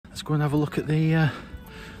Let's go and have a look at the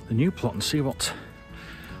new plot and see what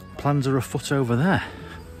plans are afoot over there.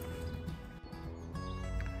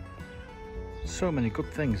 So many good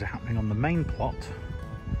things are happening on the main plot,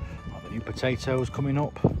 like the new potatoes coming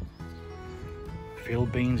up.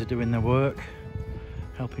 Field beans are doing their work,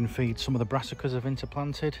 helping feed some of the brassicas I've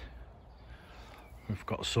interplanted. We've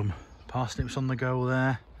got some parsnips on the go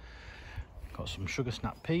there, got some sugar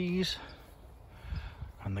snap peas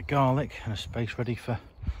and the garlic, and a space ready for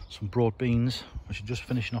some broad beans, which are just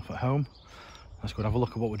finishing off at home. Let's go and have a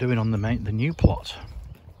look at what we're doing on the new plot.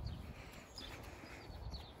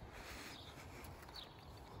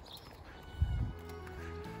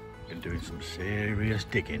 Been doing some serious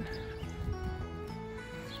digging.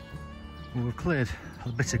 Well, we've cleared a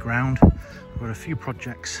bit of ground. We've got a few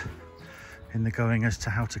projects in the going as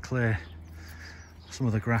to how to clear some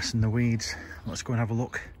of the grass and the weeds. Let's go and have a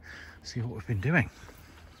look, see what we've been doing.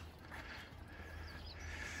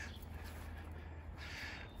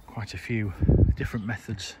 Quite a few different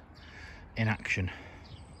methods in action.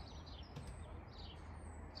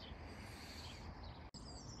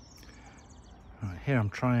 Right, here I'm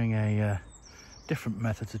trying a different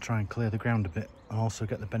method to try and clear the ground a bit and also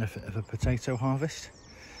get the benefit of a potato harvest.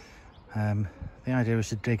 The idea is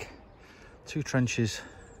to dig 2 trenches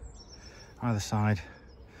either side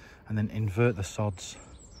and then invert the sods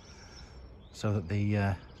so that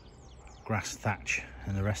the grass thatch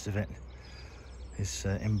and the rest of it is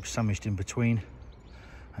sandwiched in between,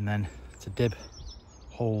 and then to dib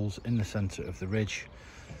holes in the centre of the ridge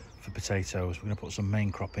for potatoes. We're going to put some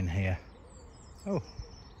main crop in here. Oh,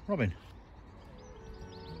 Robin.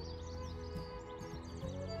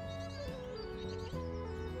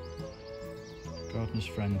 Gardener's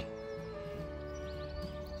friend.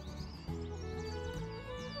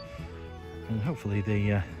 And hopefully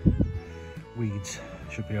the weeds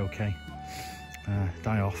should be okay.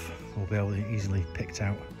 Die off, will be able to easily picked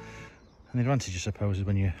out. And the advantage, I suppose, is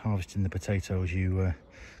when you're harvesting the potatoes, you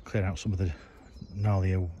clear out some of the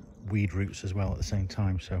gnarlier weed roots as well at the same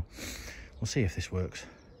time. So we'll see if this works.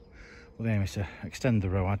 Well, the aim is to extend the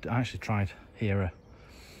row. I actually tried here a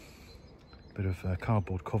bit of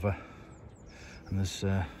cardboard cover, and there's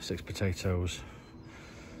 6 potatoes,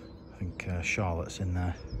 I think Charlotte's in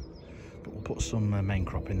there, but we'll put some main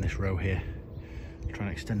crop in this row here, try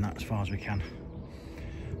and extend that as far as we can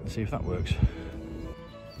and see if that works.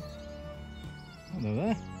 Hello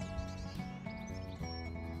there.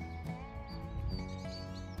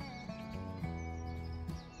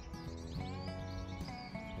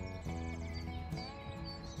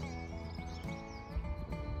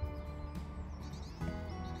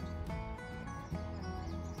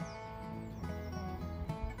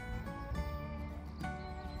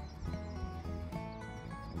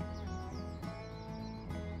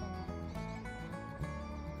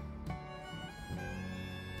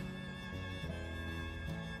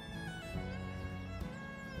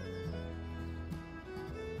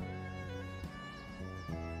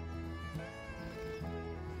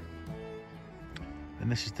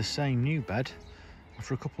 And this is the same new bed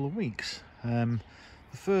after a couple of weeks. The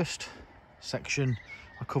first section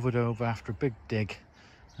I covered over after a big dig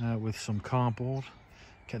with some cardboard,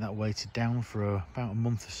 get that weighted down for about a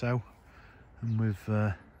month or so, and we've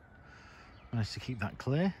managed to keep that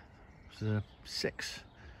clear. There's 6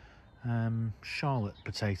 Charlotte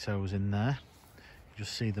potatoes in there. You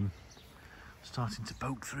just see them starting to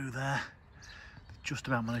poke through there. They've just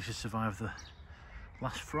about managed to survive the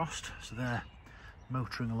last frost, so they're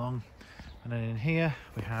motoring along. And then in here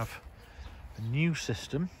we have a new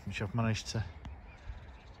system which I've managed to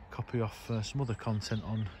copy off some other content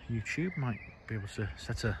on YouTube. Might be able to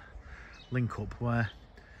set a link up where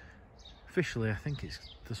officially I think it's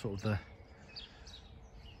the sort of the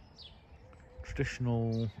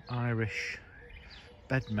traditional Irish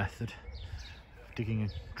bed method of digging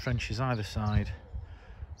trenches either side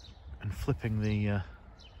and flipping the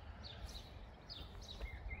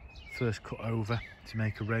first cut over to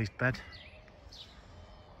make a raised bed.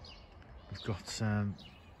 We've got the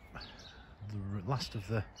last of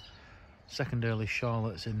the second early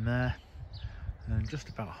Charlottes in there, and just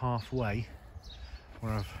about halfway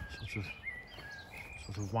where I've sort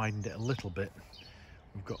of widened it a little bit,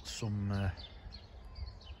 we've got some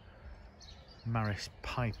Maris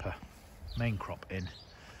Piper main crop in,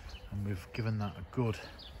 and we've given that a good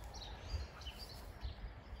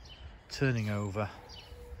turning over.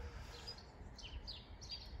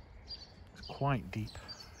 It's quite deep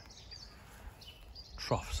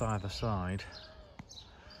troughs either side,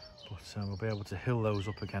 but we'll be able to hill those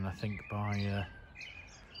up again, I think, by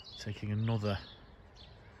taking another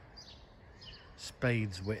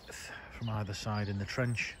spade's width from either side in the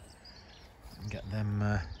trench and get them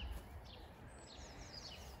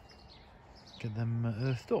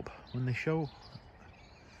earthed up when they show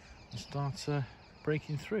and start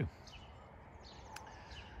breaking through.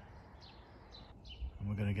 And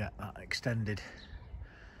we're going to get that extended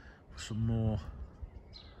for some more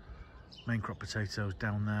main crop potatoes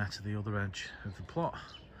down there to the other edge of the plot,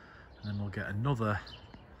 and then we'll get another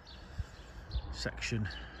section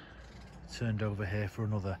turned over here for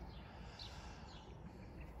another.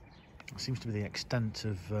 It seems to be the extent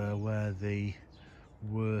of where the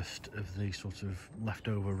worst of the sort of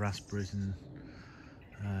leftover raspberries and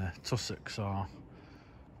tussocks are.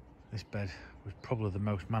 This bed was probably the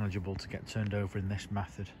most manageable to get turned over in this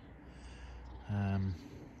method, and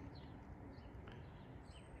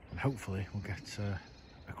hopefully we'll get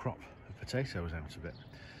a crop of potatoes out of it.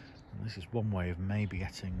 And this is one way of maybe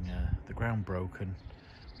getting the ground broken,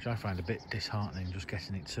 which I find a bit disheartening, just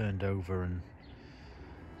getting it turned over and,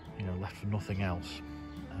 you know, left for nothing else.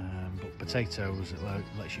 But potatoes, it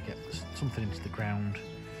lets you get something into the ground.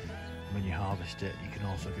 When you harvest it, you can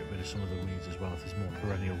also get rid of some of the weeds as well if there's more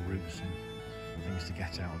perennial roots and things to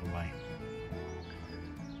get out of the way.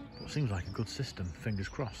 But it seems like a good system, fingers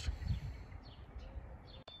crossed.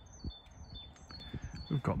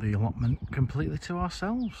 We've got the allotment completely to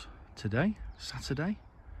ourselves today, Saturday.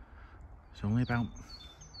 It's only about,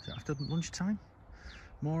 is it after lunchtime,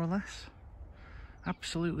 more or less?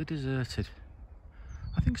 Absolutely deserted.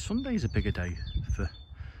 I think Sunday's a bigger day for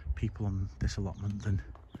people on this allotment than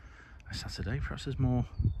a Saturday. Perhaps there's more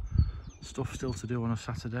stuff still to do on a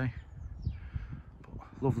Saturday. But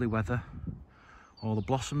lovely weather. All the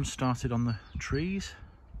blossoms started on the trees.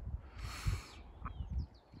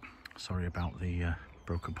 Sorry about the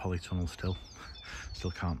broken polytunnel still.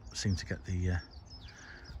 Still can't seem to get the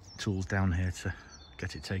tools down here to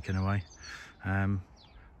get it taken away.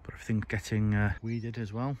 But everything's getting weeded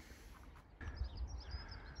as well.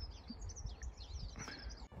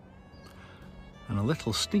 And a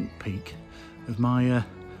little sneak peek of my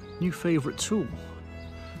new favourite tool.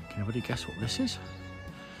 Can anybody guess what this is?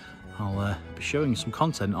 I'll be showing some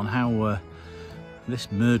content on how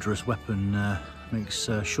this murderous weapon makes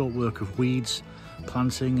short work of weeds,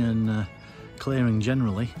 planting and clearing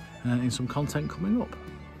generally in some content coming up.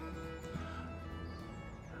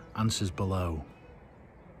 Answers below.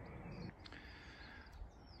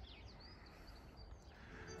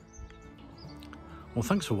 Well,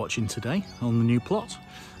 thanks for watching today on the new plot.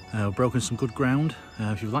 We've broken some good ground.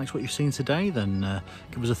 If you've liked what you've seen today, then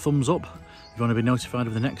give us a thumbs up. If you want to be notified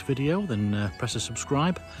of the next video, then press a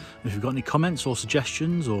subscribe. And if you've got any comments or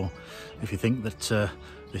suggestions, or if you think that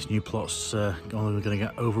this new plot's going to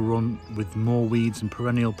get overrun with more weeds and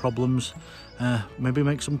perennial problems, maybe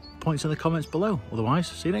make some points in the comments below. Otherwise,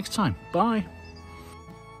 see you next time. Bye.